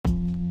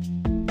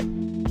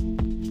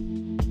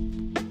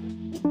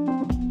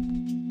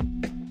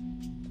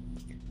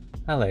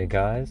Hello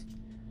guys,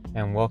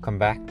 and welcome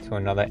back to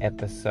another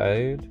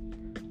episode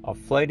of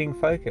Floating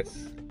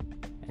Focus,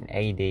 an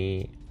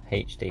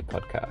ADHD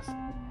podcast.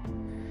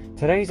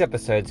 Today's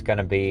episode is going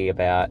to be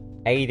about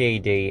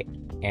ADD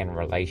and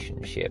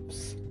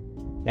relationships.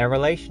 Now,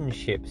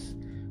 relationships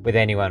with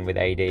anyone with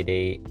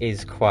ADD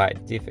is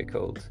quite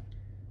difficult.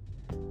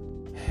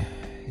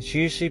 It's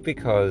usually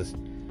because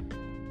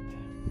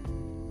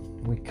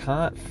we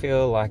can't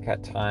feel like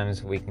at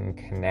times we can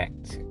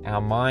connect.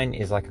 Our mind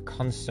is like a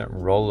constant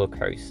roller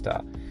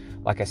coaster,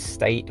 like a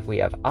state. We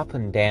have up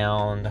and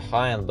down,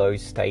 high and low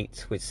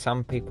states, which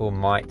some people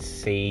might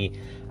see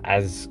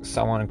as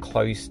someone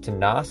close to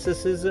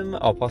narcissism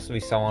or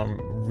possibly someone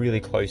really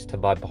close to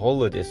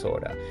bipolar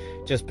disorder,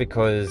 just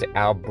because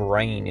our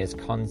brain is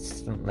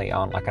constantly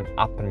on like an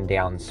up and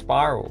down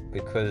spiral,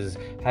 because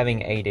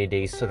having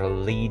ADD sort of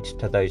leads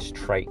to those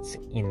traits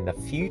in the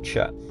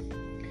future.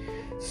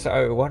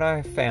 So what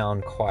I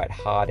found quite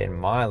hard in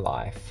my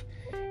life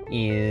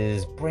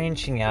is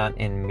branching out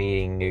and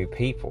meeting new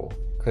people,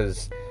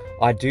 because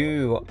I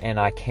do and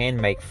I can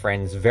make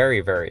friends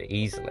very, very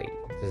easily.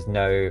 There's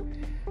no...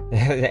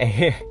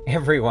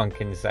 everyone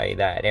can say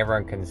that.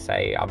 Everyone can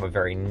say I'm a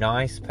very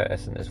nice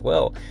person as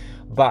well.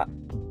 But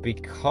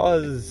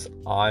because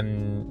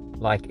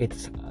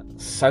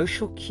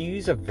social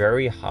cues are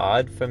very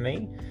hard for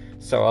me.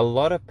 So a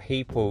lot of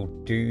people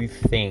do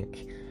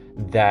think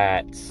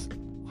that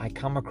I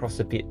come across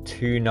a bit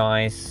too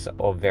nice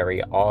or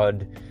very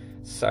odd.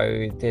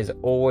 So there's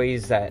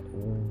always that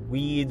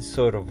weird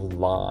sort of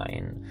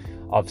line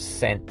of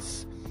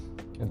sense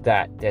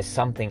that there's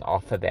something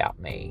off about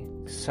me.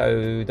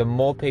 So the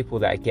more people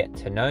that get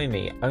to know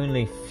me,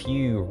 only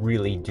few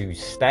really do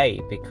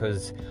stay,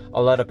 because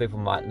a lot of people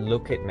might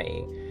look at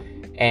me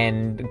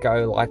and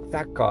go like,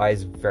 that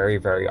guy's very,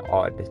 very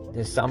odd.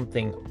 There's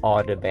something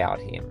odd about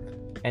him.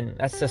 And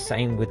that's the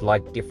same with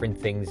like different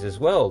things as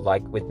well.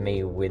 Like with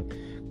me,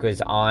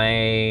 because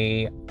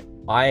I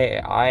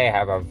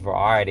have a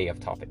variety of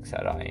topics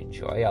that I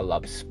enjoy. I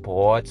love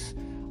sports,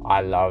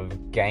 I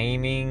love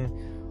gaming,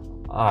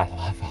 I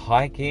love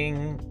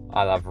hiking,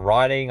 I love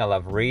writing, I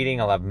love reading,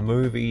 I love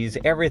movies,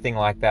 everything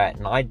like that.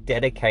 And I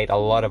dedicate a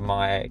lot of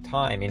my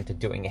time into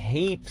doing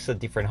heaps of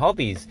different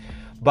hobbies.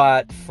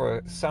 But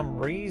for some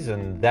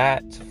reason,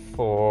 that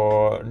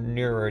for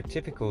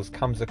neurotypicals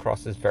comes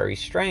across as very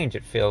strange.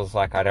 It feels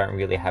like I don't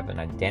really have an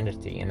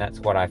identity. And that's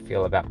what I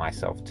feel about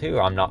myself too.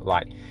 I'm not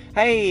like,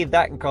 hey,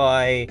 that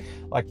guy,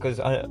 like, because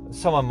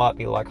someone might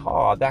be like,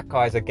 oh, that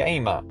guy's a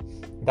gamer,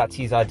 that's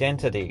his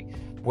identity.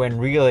 When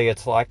really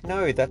it's like,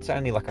 no, that's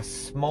only like a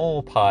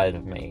small part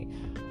of me,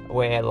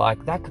 where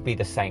like that could be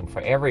the same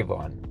for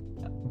everyone.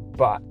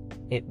 But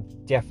it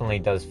definitely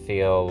does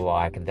feel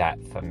like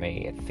that for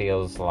me. It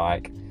feels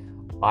like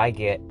I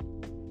get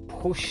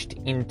pushed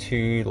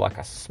into like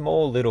a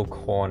small little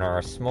corner,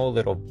 a small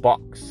little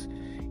box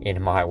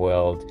in my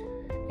world,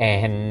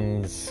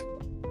 and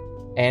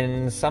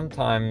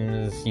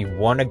sometimes you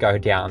want to go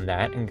down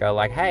that and go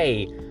like,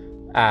 hey,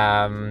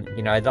 like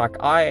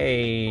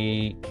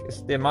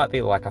there might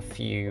be like a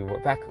few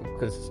back,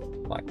 because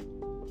like,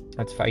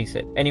 let's face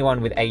it,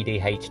 anyone with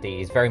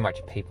ADHD is very much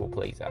a people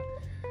pleaser.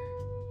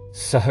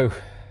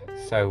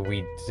 So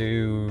we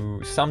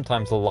do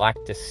sometimes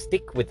like to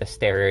stick with the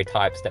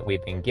stereotypes that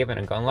we've been given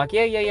and going like,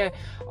 yeah,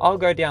 I'll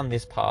go down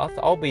this path,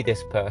 I'll be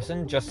this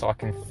person just so I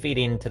can fit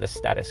into the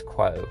status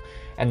quo.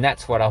 And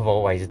that's what I've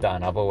always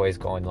done. I've always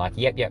gone like,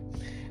 yep,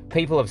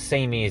 people have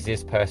seen me as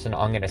this person,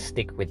 I'm going to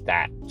stick with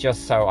that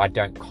just so I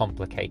don't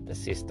complicate the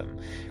system.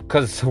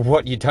 Because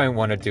what you don't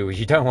want to do is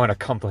you don't want to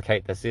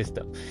complicate the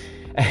system.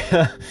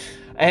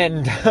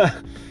 And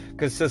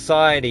because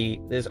society,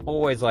 there's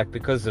always like,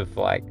 because of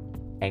like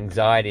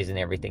anxieties and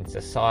everything,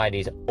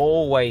 society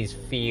always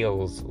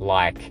feels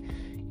like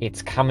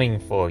it's coming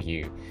for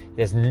you.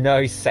 There's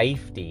no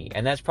safety.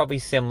 And that's probably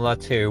similar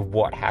to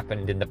what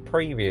happened in the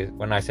previous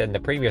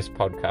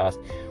podcast,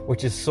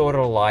 which is sort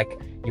of like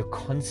you're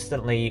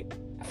constantly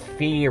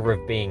fear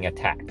of being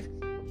attacked.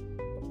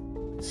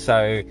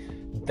 So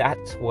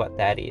that's what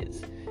that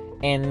is.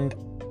 And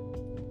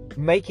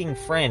making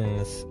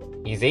friends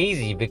is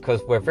easy because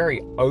we're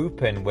very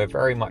open, we're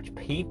very much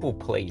people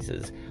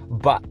pleasers.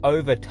 But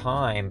over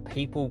time,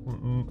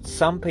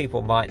 some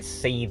people might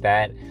see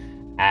that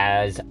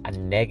as a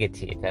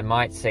negative. They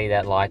might see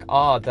that like,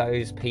 oh,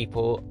 those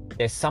people,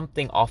 there's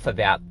something off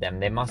about them.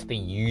 They must be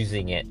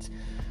using it.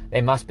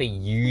 They must be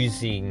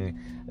using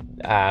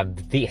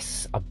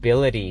this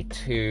ability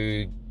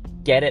to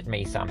get at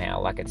me somehow.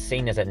 Like it's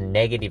seen as a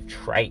negative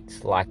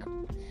trait. Like,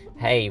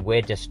 hey,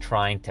 we're just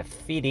trying to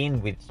fit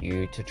in with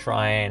you to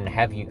try and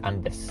have you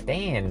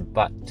understand.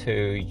 But to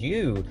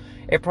you,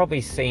 it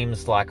probably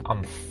seems like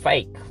I'm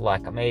fake.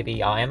 Like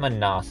maybe I am a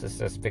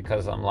narcissist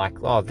because I'm like,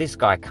 oh, this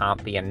guy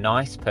can't be a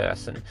nice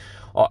person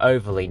or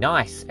overly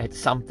nice. It's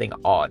something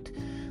odd.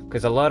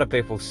 Because a lot of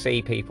people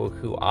see people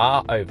who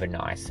are over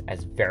nice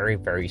as very,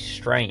 very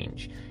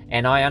strange.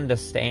 And I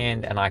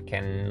understand, and I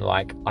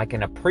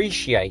can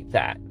appreciate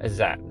that, as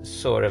that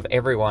sort of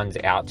everyone's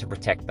out to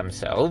protect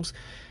themselves.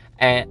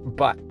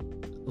 But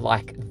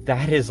like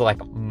that is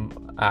like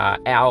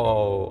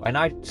our, and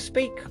I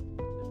speak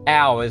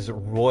our as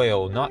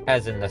royal, not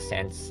as in the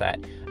sense that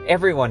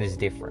everyone is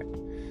different.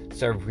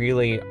 So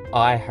really,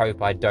 I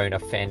hope I don't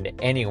offend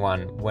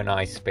anyone when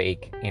I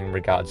speak in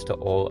regards to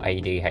all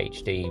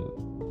ADHD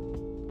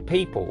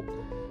people,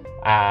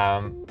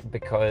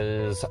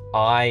 because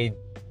I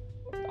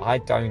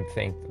don't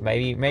think,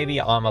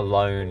 maybe I'm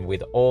alone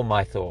with all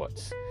my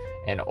thoughts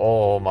and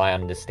all my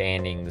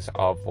understandings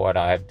of what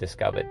I've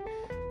discovered,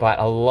 but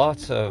a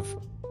lot of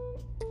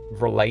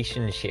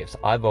relationships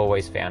I've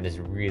always found is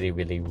really,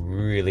 really,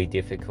 really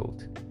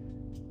difficult.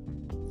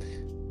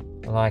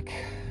 Like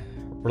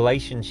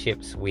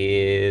relationships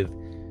with,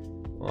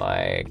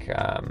 like,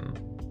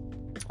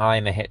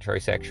 I'm a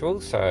heterosexual,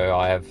 so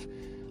I've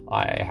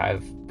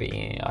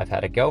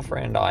had a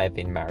girlfriend, I've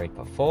been married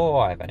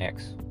before, I have an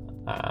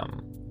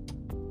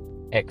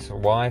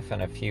ex-wife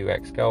and a few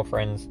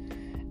ex-girlfriends,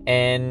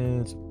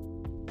 and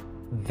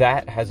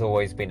that has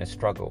always been a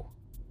struggle.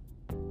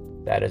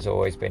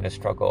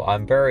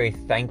 I'm very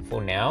thankful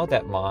now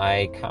that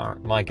my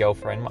current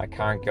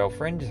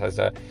girlfriend has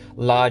a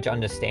large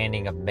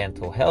understanding of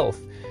mental health.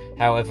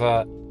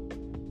 However,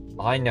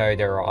 I know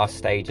there are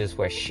stages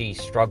where she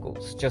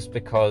struggles, just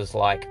because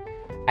like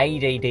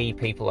ADD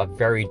people are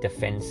very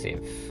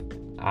defensive,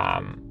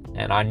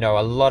 and I know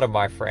a lot of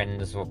my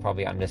friends will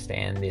probably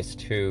understand this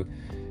too,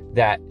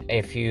 that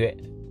if you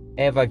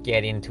ever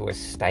get into a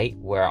state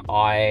where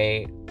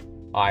I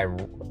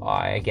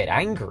get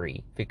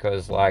angry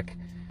because like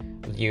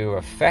you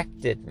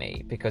affected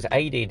me, because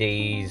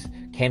ADDs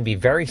can be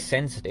very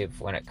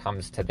sensitive when it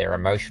comes to their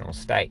emotional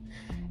state,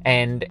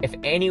 and if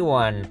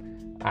anyone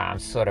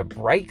sort of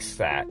breaks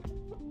that,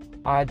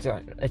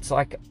 it's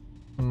like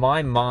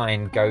my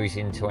mind goes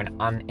into an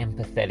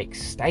unempathetic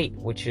state,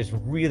 which is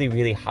really,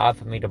 really hard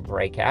for me to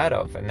break out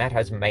of, and that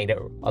has made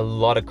a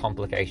lot of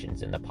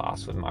complications in the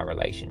past with my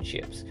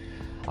relationships.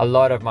 A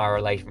lot of my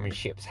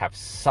relationships have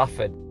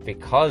suffered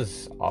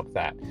because of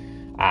that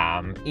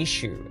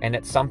issue, and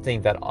it's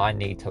something that I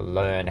need to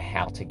learn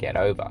how to get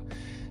over.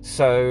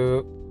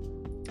 So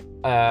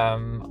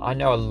I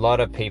know a lot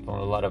of people,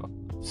 and a lot of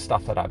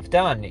stuff that I've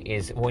done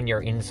is, when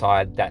you're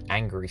inside that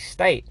angry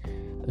state,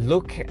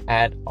 look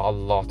at a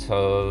lot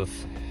of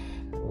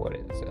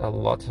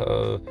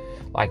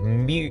like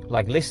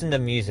listen to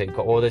music,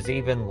 or there's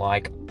even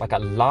like a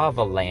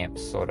lava lamp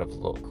sort of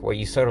look, where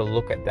you sort of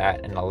look at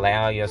that and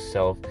allow your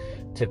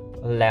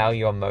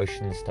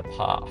emotions to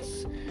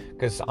pass.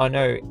 Because I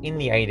know in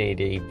the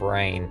ADD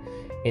brain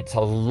it's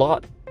a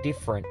lot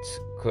different,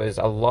 because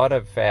a lot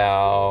of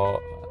our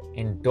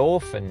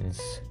endorphins,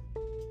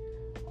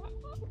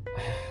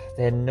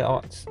 they're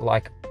not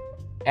like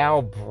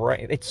our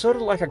brain. It's sort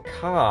of like a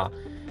car.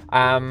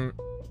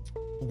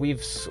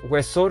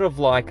 We're sort of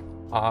like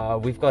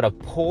we've got a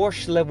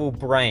Porsche level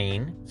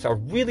brain, so a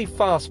really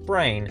fast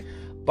brain,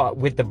 but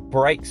with the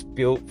brakes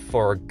built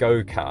for a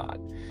go-kart.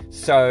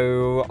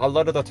 So a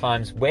lot of the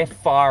times we're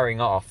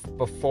firing off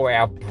before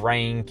our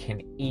brain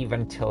can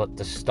even tell it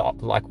to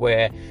stop. Like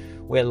we're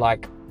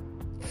like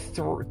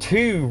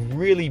two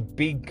really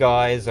big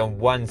guys and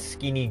one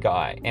skinny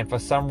guy, and for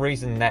some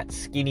reason that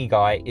skinny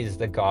guy is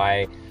the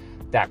guy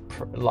that,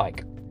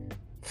 like,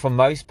 for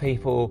most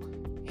people,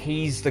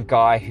 he's the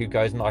guy who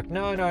goes like,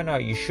 no,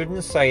 you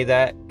shouldn't say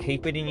that,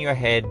 keep it in your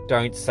head,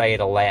 don't say it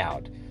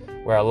aloud.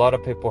 Where a lot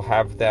of people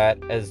have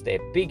that as their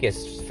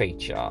biggest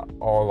feature,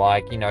 or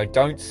like,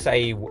 don't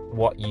say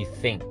what you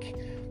think.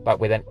 But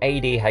with an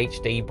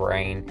ADHD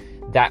brain,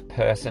 that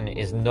person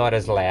is not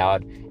as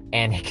loud,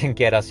 and it can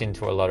get us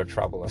into a lot of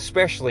trouble,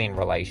 especially in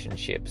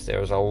relationships.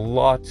 There's a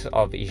lot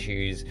of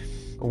issues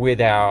with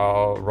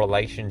our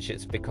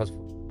relationships because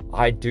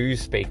I do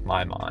speak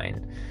my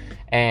mind,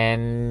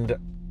 and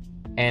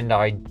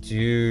I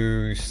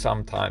do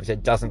sometimes,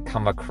 it doesn't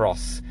come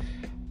across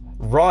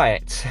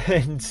right,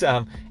 and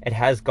it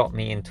has got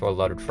me into a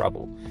lot of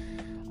trouble.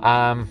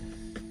 And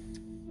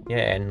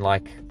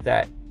like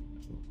that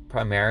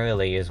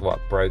primarily is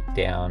what broke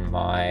down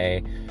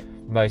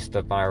most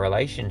of my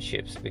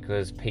relationships,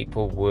 because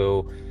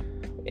people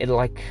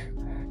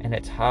and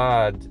it's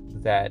hard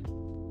that,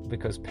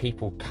 because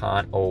people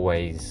can't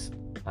always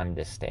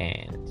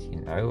understand,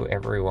 in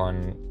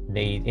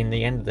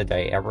the end of the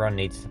day, everyone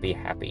needs to be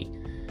happy,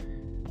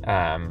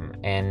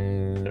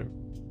 and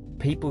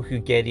people who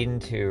get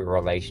into a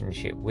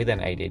relationship with an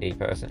ADD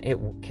person, it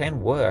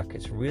can work,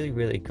 it's really,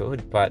 really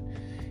good, but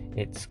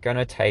it's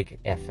gonna take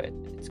effort,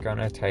 it's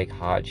gonna take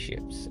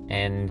hardships.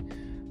 And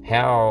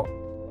how,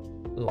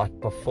 like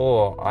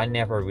before, I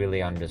never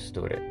really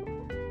understood it.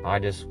 I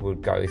just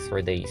would go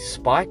through these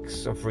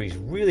spikes of these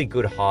really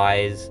good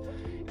highs,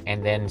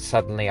 and then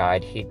suddenly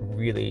I'd hit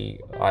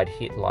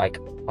like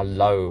a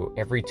low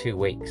every 2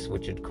 weeks,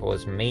 which would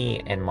cause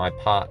me and my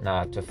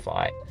partner to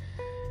fight.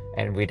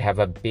 And we'd have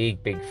a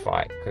big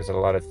fight, because a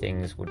lot of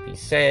things would be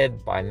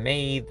said by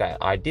me that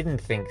I didn't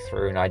think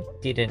through, and I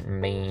didn't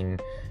mean,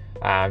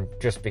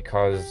 just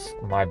because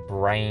my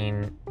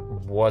brain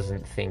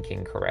wasn't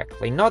thinking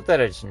correctly. Not that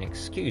it's an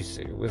excuse,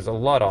 it was a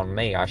lot on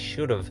me. I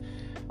should have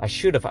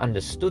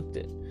understood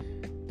it.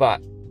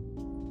 But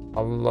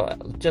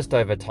just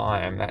over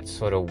time, that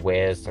sort of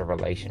wears the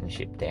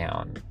relationship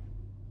down.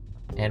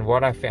 And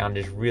what I found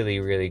is really,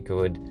 really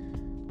good,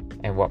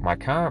 and what my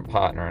current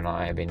partner and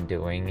I have been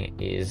doing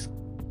is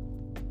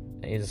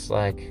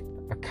like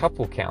a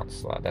couple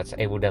counselor that's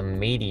able to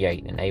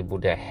mediate and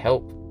able to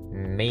help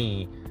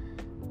me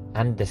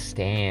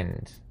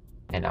understand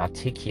and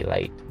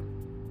articulate.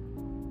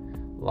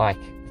 Like,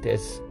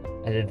 there's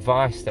an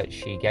advice that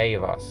she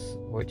gave us,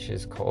 which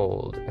is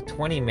called a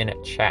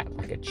 20-minute chat,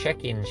 like a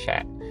check-in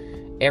chat.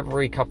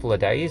 Every couple of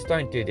days,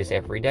 don't do this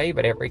every day,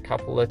 but every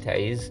couple of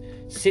days,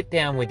 sit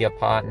down with your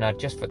partner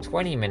just for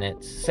 20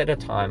 minutes, set a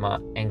timer,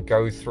 and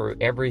go through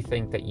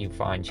everything that you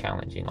find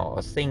challenging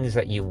or things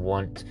that you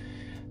want,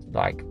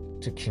 like,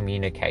 to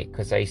communicate,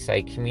 because they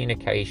say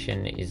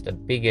communication is the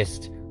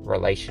biggest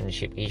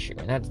relationship issue,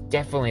 and that's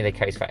definitely the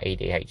case for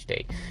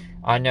ADHD.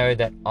 I know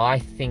that I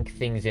think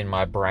things in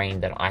my brain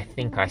that I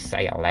think I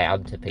say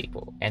aloud to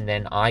people, and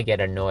then I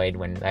get annoyed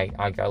when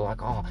I go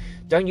like, oh,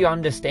 don't you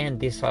understand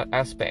this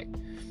aspect?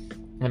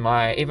 And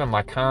even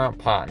my current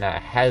partner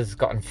has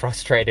gotten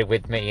frustrated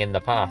with me in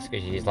the past,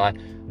 because she's like,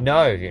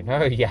 no,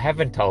 you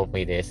haven't told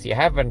me this, you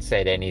haven't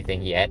said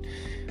anything yet,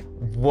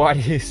 what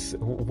is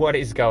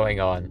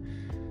going on?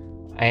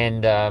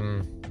 And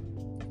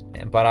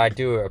but I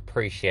do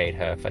appreciate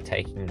her for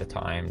taking the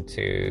time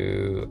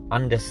to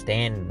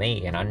understand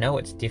me. And I know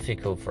it's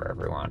difficult for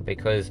everyone,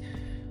 because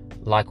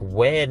like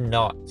we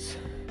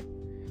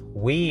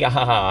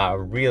are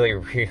really,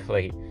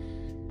 really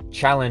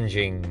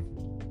challenging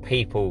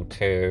people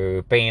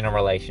to be in a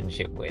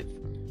relationship with,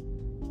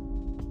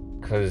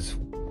 because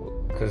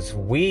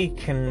we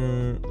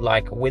can,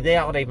 like,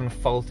 without even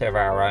fault of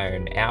our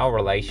own, our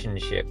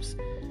relationships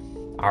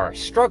are a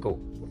struggle.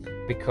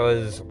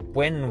 Because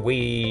when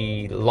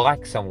we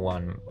like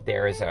someone,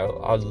 there is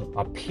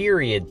a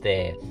period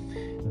there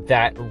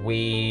that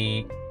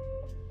we're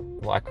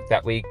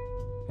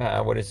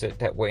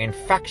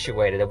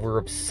infatuated, that we're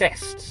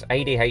obsessed.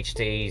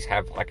 ADHDs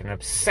have like an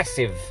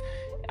obsessive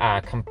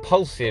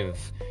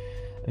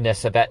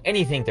compulsiveness about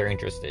anything they're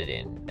interested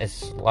in.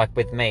 It's like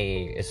with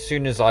me, as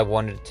soon as I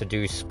wanted to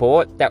do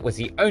sport, that was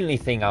the only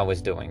thing I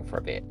was doing for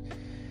a bit.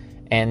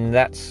 And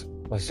that's,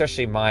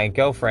 especially my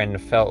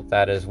girlfriend felt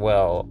that as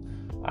well.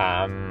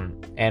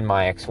 And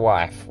my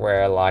ex-wife,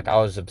 where like I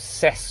was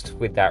obsessed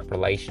with that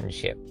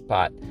relationship,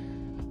 but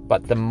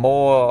the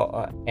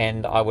more,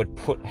 and I would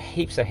put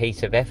heaps of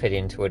effort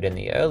into it in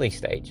the early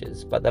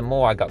stages, but the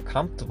more I got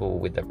comfortable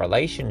with the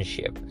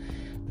relationship,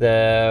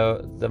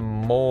 the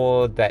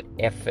more that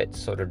effort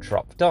sort of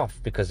dropped off,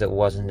 because it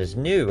wasn't as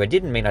new. It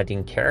didn't mean I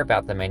didn't care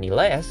about them any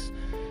less,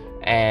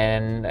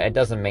 and it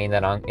doesn't mean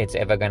that it's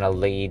ever going to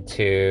lead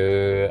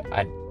to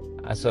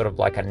a sort of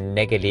like a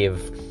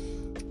negative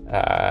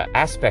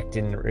aspect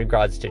in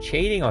regards to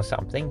cheating or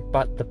something.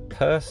 But the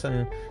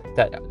person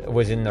that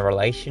was in the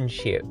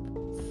relationship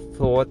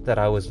thought that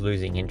I was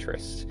losing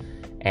interest,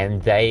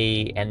 and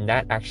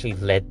that actually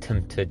led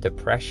them to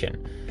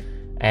depression.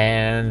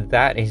 And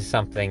that is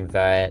something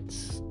that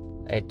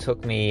it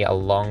took me a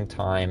long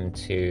time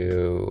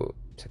to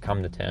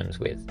come to terms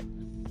with,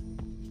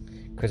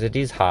 because it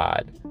is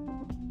hard.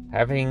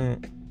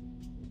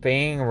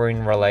 Being in a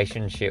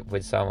relationship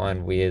with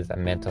someone with a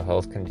mental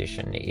health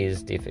condition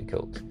is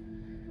difficult,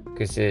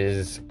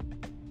 because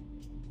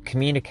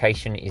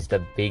communication is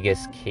the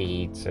biggest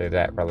key to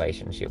that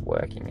relationship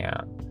working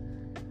out.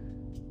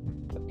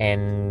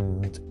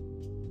 And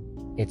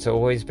it's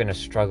always been a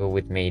struggle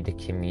with me to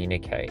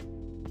communicate,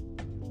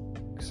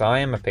 because I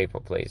am a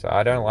people pleaser.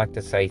 I don't like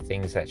to say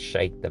things that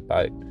shake the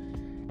boat.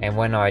 And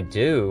when I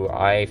do,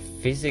 I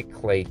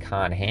physically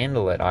can't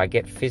handle it. I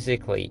get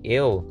physically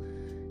ill.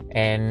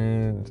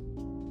 And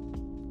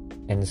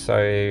so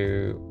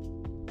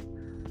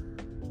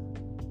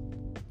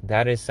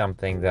that is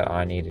something that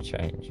I need to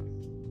change.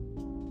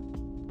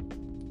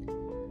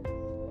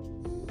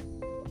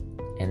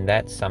 And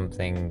that's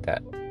something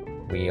that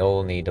we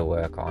all need to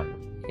work on,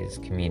 is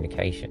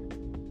communication.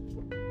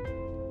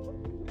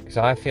 Because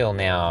I feel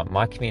now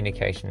my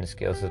communication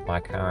skills with my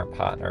current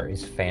partner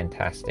is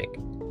fantastic.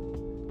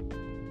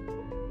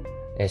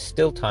 There's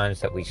still times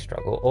that we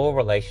struggle. All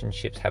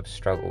relationships have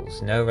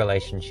struggles. No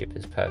relationship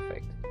is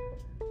perfect.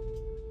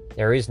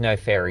 There is no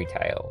fairy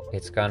tale.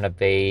 There's going to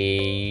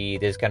be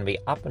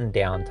up and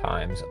down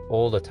times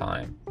all the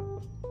time.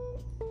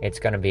 It's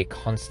going to be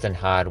constant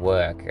hard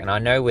work. And I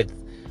know with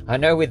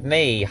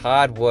me,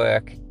 hard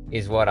work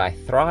is what I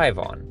thrive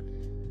on.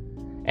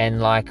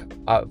 And like,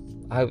 I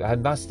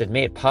must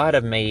admit, part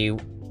of me,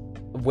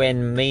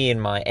 when me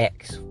and my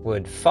ex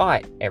would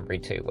fight every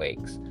 2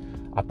 weeks,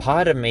 a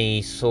part of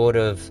me sort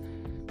of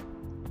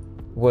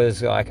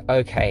was like,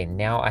 okay,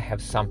 now I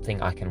have something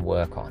I can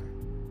work on.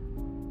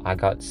 I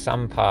got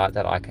some part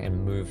that I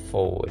can move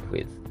forward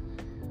with.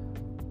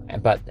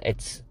 But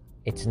it's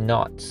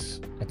not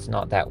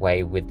that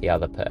way with the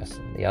other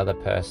person. The other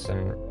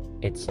person,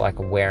 it's like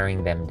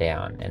wearing them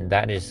down, and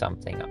that is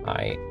something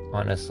I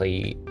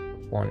honestly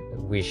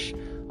wish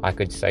I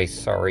could say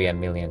sorry a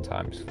million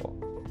times for.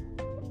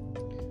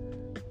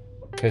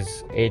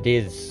 Because it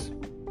is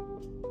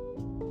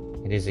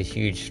It is a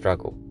huge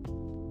struggle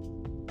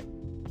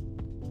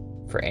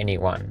for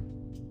anyone.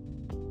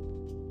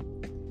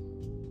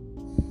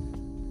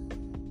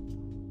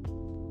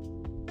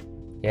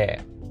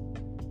 Yeah.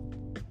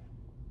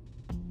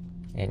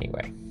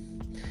 Anyway,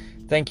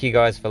 thank you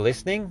guys for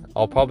listening.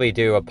 I'll probably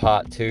do a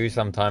part 2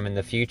 sometime in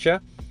the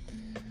future.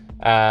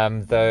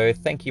 Though,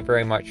 thank you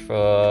very much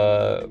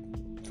for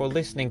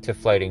listening to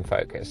Floating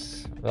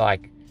Focus.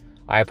 Like,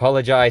 I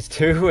apologize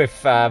too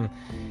if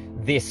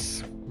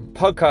this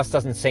podcast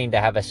doesn't seem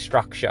to have a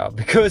structure,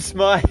 because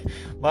my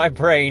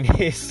brain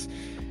is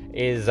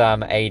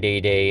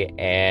ADD,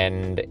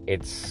 and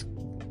it's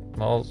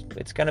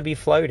going to be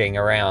floating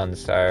around,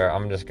 so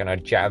I'm just going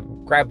to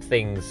grab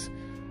things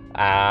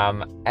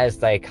as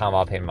they come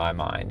up in my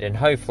mind, and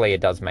hopefully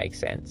it does make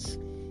sense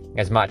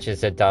as much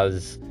as it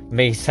does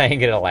me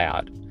saying it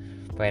aloud.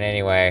 But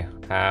anyway,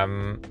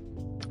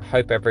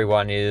 hope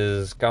everyone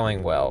is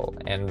going well,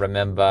 and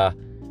remember,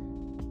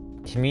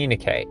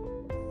 communicate,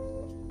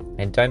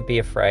 and don't be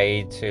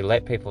afraid to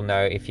let people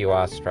know if you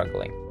are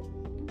struggling.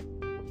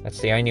 That's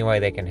the only way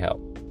they can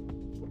help.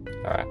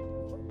 Alright,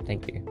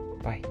 thank you.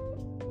 Bye.